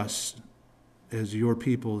 Encourage us as your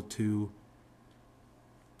people to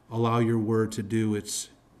allow your word to do its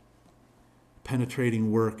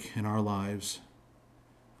penetrating work in our lives.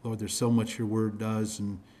 Lord, there's so much your word does,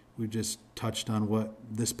 and we just touched on what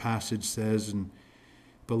this passage says.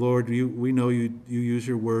 But Lord, we know you use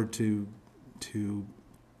your word to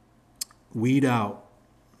weed out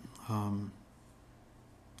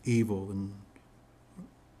evil and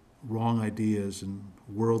wrong ideas and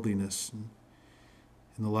worldliness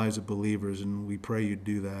in the lives of believers, and we pray you'd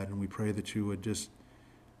do that, and we pray that you would just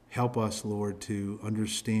help us, Lord, to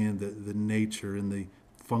understand the nature and the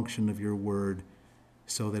function of your word,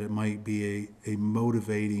 so that it might be a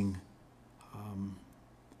motivating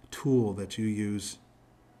tool that you use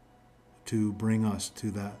to bring us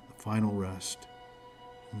to that final rest.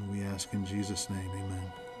 And we ask in Jesus' name,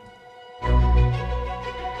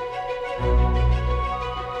 amen.